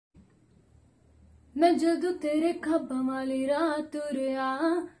मैं जदों तेरे खाबां वाली राह तुरिया,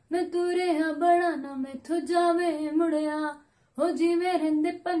 मैं तुरिया बड़ा ना मैथों जावे मुड़िया। हो जिवें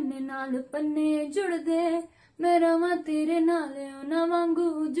रहिंदे पन्ने नाल पन्ने जुड़दे, मैं रवां तेरे नाल उन्हां वांगू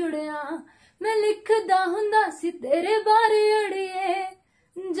जुड़िया। मैं लिखदा हुंदा सी तेरे बारे अड़िए,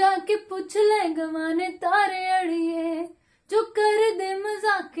 जाके पुछ ले गवाने तारे अड़िए। जो कर दे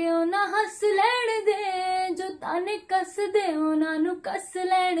मजाके उन्हां हस लैण दे, जो ताने कस दे उन्हां नूं कस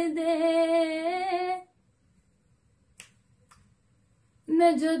लैण दे।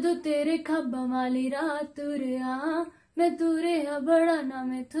 मैं जदों तेरे खाबां वाली राह तुरिया, मैं तुरिया बड़ा ना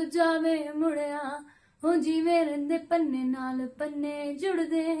मैथों जावे मुड़िया। हो जिवें रहिंदे पन्ने नाल पन्ने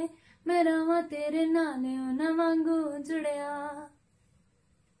जुड़दे, मैं रवां तेरे नाल उन्हां वांगू जुड़िया।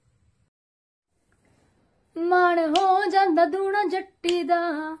 मन हो जांदा दूना जट्टी दा,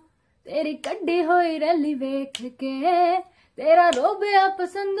 तेरी कड्डी होई रैली वेख के। तेरा रोबिया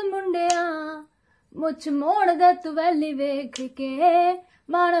पसंद मुंडिया, मुछ मोड़दा तू वैली वेख के।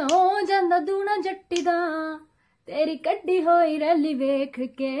 मन हो जांदा दूना जट्टी दा, तेरी कड्डी होई रैली वेख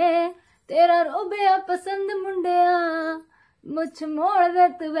के। तेरा रोबिया पसंद मुंडिया, मुछ मोड़दा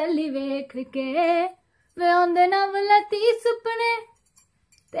तू वैली वेख के। वे आंदे ना वलैती सुपने,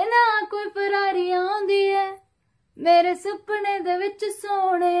 ते ना कोई फरारी आउंदी है मेरे सुपने दे विच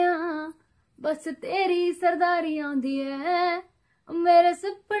सोहणिया। बस तेरी सरदारी आउंदी है मेरे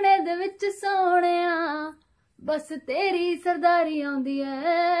सुपने दे विच सोहणिया। बस तेरी सरदारी आउंदी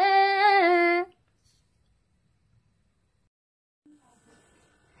है।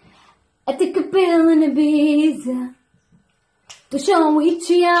 I took a pill in Ibiza to show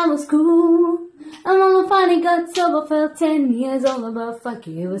which I was cool. And when I finally got sober, felt 10 years older, but fuck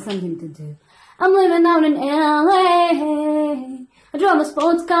you, it was something to do. I'm living out in LA, I drove a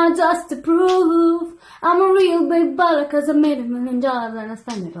sports car just to prove I'm a real big baller, cause I made $1 million and I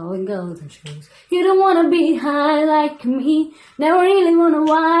spent it all in golden shoes. You don't wanna be high like me, never really wanna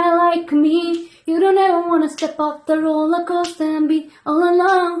wild like me. You don't ever wanna step off the roller coaster and be all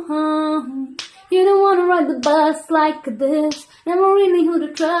alone. You don't wanna ride the bus like this, never really who to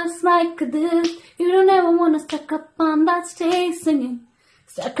trust like this. You don't ever wanna stuck up on that stage singing,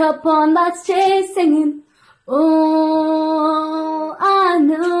 stuck up on that stage singing. Oh, I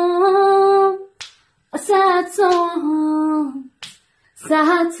know a sad songs,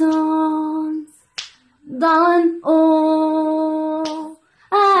 darling. Oh.